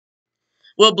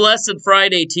Well, blessed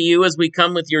Friday to you as we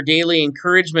come with your daily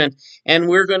encouragement. And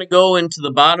we're going to go into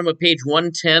the bottom of page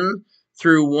 110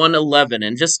 through 111.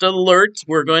 And just an alert,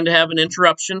 we're going to have an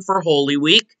interruption for Holy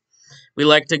Week. We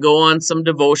like to go on some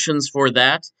devotions for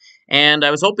that. And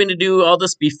I was hoping to do all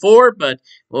this before, but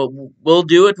we'll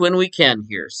do it when we can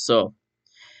here. So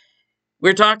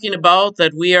we're talking about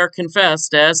that we are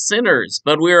confessed as sinners,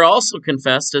 but we are also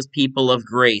confessed as people of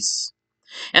grace.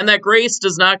 And that grace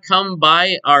does not come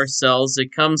by ourselves,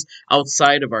 it comes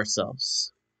outside of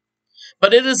ourselves.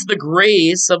 But it is the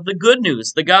grace of the good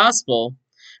news, the gospel,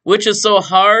 which is so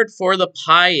hard for the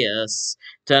pious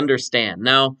to understand.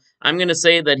 Now, I'm going to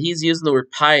say that he's using the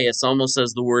word pious almost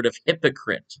as the word of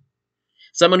hypocrite,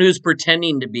 someone who's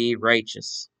pretending to be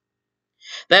righteous.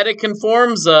 That it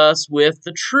conforms us with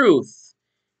the truth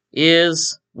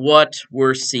is what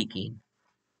we're seeking.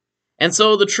 And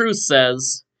so the truth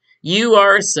says, you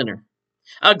are a sinner,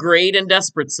 a great and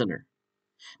desperate sinner.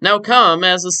 Now come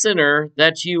as a sinner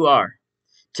that you are,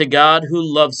 to God who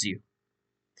loves you.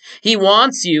 He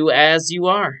wants you as you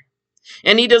are,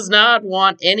 and he does not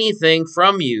want anything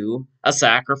from you, a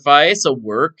sacrifice, a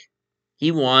work.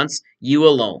 He wants you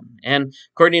alone. And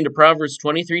according to Proverbs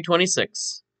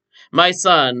 23:26, my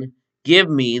son, give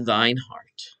me thine heart.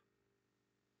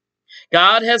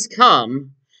 God has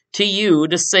come to you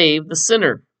to save the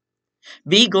sinner.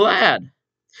 Be glad.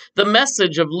 The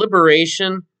message of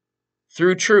liberation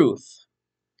through truth.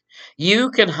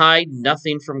 You can hide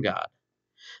nothing from God.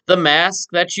 The mask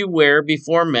that you wear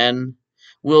before men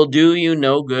will do you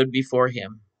no good before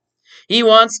him. He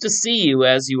wants to see you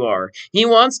as you are. He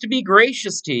wants to be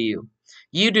gracious to you.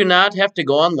 You do not have to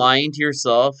go on lying to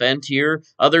yourself and to your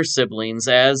other siblings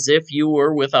as if you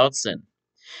were without sin.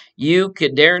 You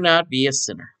could dare not be a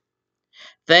sinner.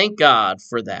 Thank God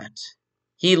for that.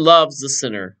 He loves the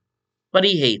sinner, but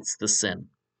he hates the sin.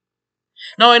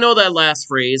 Now, I know that last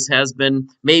phrase has been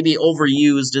maybe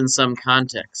overused in some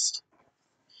context.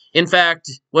 In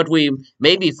fact, what we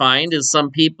maybe find is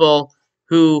some people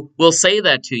who will say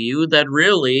that to you that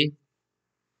really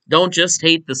don't just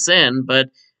hate the sin, but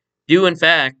do in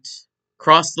fact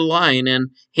cross the line and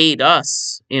hate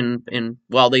us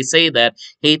while they say that,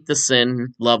 hate the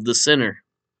sin, love the sinner.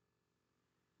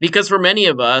 Because for many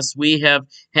of us, we have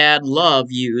had love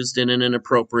used in an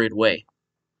inappropriate way.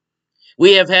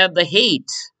 We have had the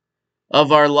hate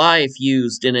of our life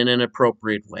used in an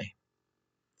inappropriate way.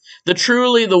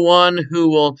 The one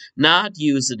who will not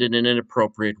use it in an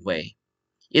inappropriate way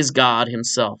is God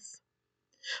himself.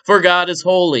 For God is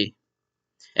holy,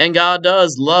 and God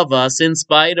does love us in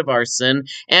spite of our sin,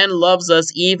 and loves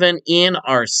us even in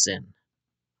our sin.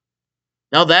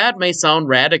 Now that may sound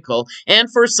radical,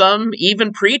 and for some,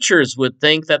 even preachers would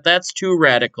think that that's too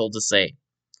radical to say.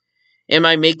 Am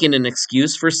I making an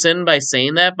excuse for sin by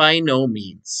saying that? By no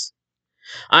means.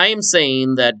 I am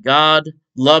saying that God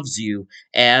loves you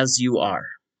as you are.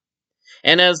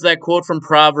 And as that quote from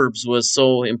Proverbs was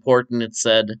so important, it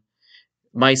said,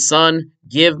 my son,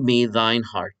 give me thine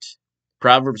heart.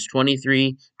 Proverbs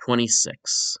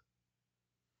 23:26.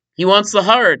 He wants the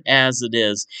heart as it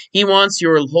is. He wants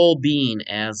your whole being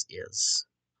as is.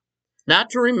 Not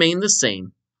to remain the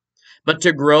same, but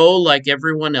to grow like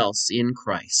everyone else in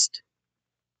Christ.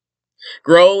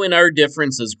 Grow in our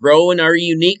differences, grow in our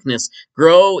uniqueness,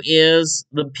 grow as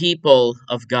the people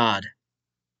of God.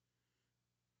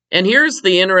 And here's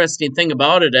the interesting thing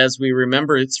about it as we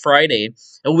remember it's Friday.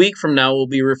 A week from now, we'll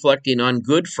be reflecting on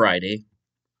Good Friday.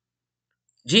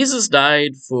 Jesus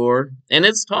died for, and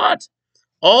it's taught,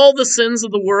 all the sins of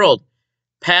the world,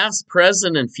 past,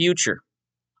 present, and future.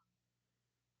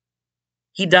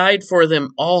 He died for them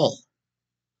all.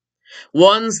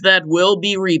 Ones that will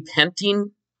be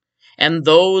repenting and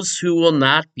those who will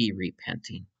not be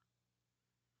repenting.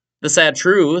 The sad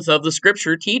truth of the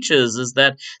scripture teaches is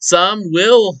that some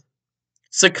will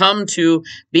succumb to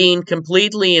being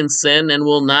completely in sin and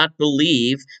will not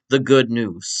believe the good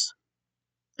news.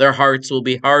 Their hearts will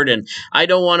be hardened. I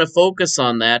don't want to focus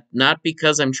on that, not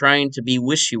because I'm trying to be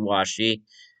wishy-washy,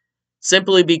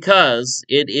 simply because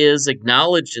it is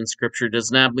acknowledged in Scripture does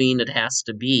not mean it has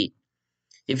to be.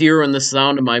 If you're in the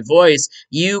sound of my voice,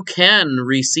 you can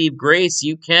receive grace,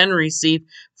 you can receive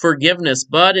forgiveness,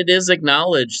 but it is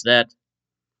acknowledged that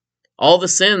all the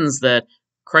sins that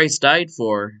Christ died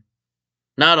for,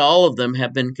 not all of them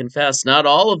have been confessed. Not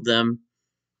all of them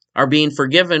are being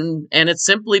forgiven, and it's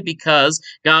simply because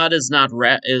God is not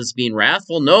is being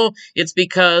wrathful. No, it's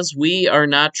because we are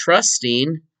not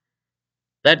trusting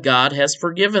that God has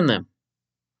forgiven them,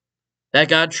 that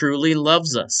God truly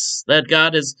loves us, that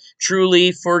God has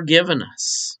truly forgiven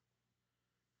us.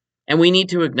 And we need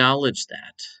to acknowledge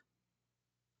that.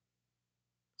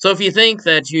 So if you think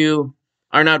that you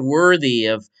are not worthy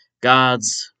of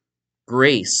God's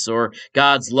grace or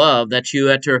God's love, that you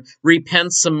had to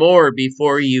repent some more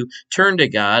before you turn to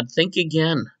God, think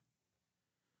again.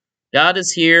 God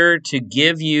is here to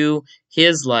give you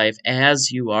his life as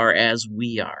you are, as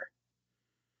we are.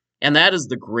 And that is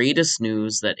the greatest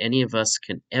news that any of us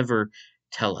can ever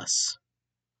tell us.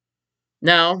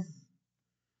 Now,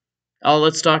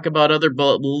 let's talk about other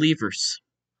believers.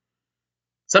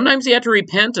 Sometimes you have to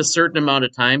repent a certain amount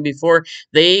of time before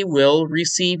they will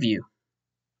receive you.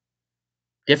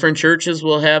 Different churches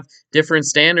will have different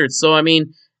standards. So,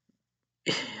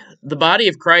 the body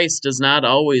of Christ does not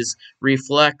always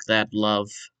reflect that love.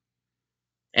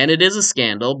 And it is a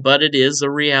scandal, but it is a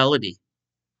reality.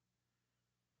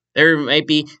 There might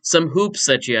be some hoops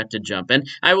that you have to jump. And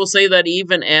I will say that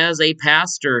even as a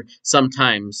pastor,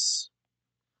 sometimes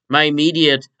my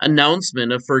immediate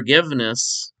announcement of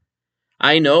forgiveness,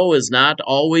 I know, is not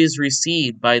always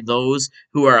received by those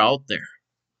who are out there.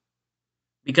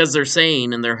 Because they're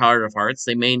saying in their heart of hearts,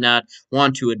 they may not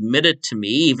want to admit it to me,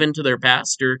 even to their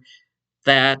pastor,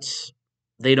 that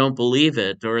they don't believe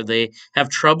it or they have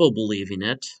trouble believing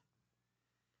it.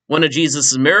 One of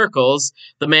Jesus' miracles,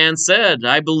 the man said,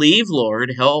 "I believe,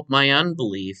 Lord, help my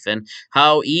unbelief," and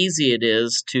how easy it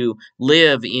is to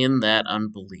live in that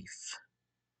unbelief.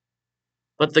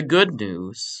 But the good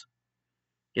news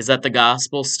is that the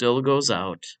gospel still goes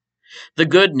out. The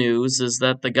good news is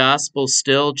that the gospel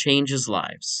still changes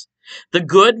lives. The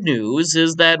good news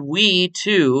is that we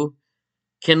too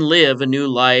can live a new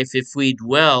life if we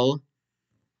dwell,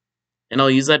 and I'll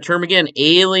use that term again,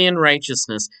 alien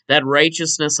righteousness, that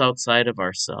righteousness outside of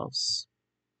ourselves.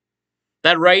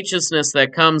 That righteousness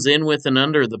that comes in with and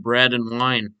under the bread and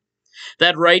wine.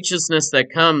 That righteousness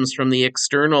that comes from the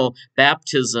external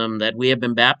baptism that we have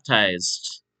been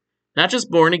baptized. Not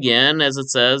just born again, as it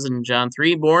says in John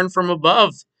 3, born from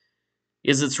above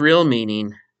is its real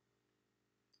meaning.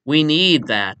 We need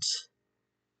that.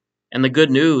 And the good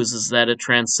news is that it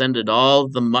transcended all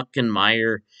the muck and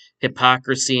mire,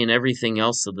 hypocrisy, and everything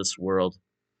else of this world,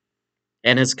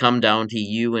 and has come down to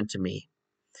you and to me.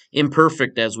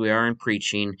 Imperfect as we are in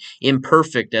preaching,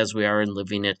 imperfect as we are in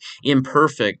living it,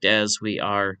 imperfect as we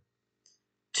are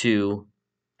to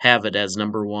have it as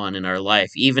number one in our life,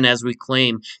 even as we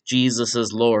claim Jesus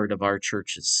as Lord of our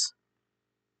churches.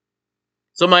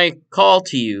 So my call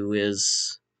to you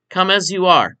is, come as you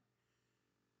are.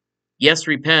 Yes,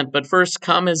 repent, but first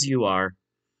come as you are.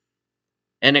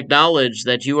 And acknowledge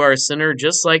that you are a sinner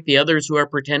just like the others who are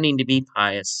pretending to be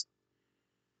pious.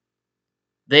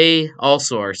 They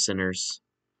also are sinners.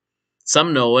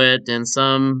 Some know it, and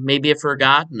some maybe have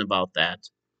forgotten about that.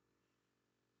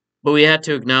 But we have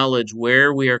to acknowledge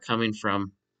where we are coming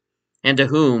from and to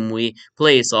whom we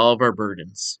place all of our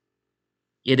burdens.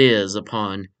 It is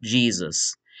upon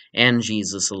Jesus and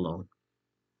Jesus alone.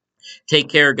 Take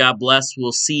care. God bless.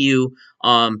 We'll see you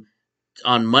on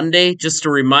Monday. Just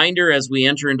a reminder, as we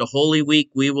enter into Holy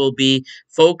Week, we will be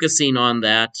focusing on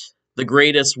that, the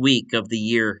greatest week of the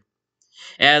year,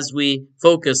 as we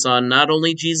focus on not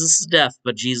only Jesus' death,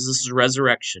 but Jesus'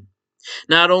 resurrection,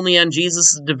 not only on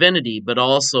Jesus' divinity, but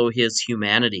also his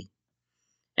humanity.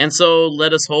 And so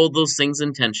let us hold those things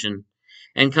in tension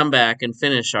and come back and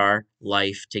finish our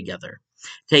life together.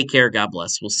 Take care. God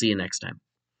bless. We'll see you next time.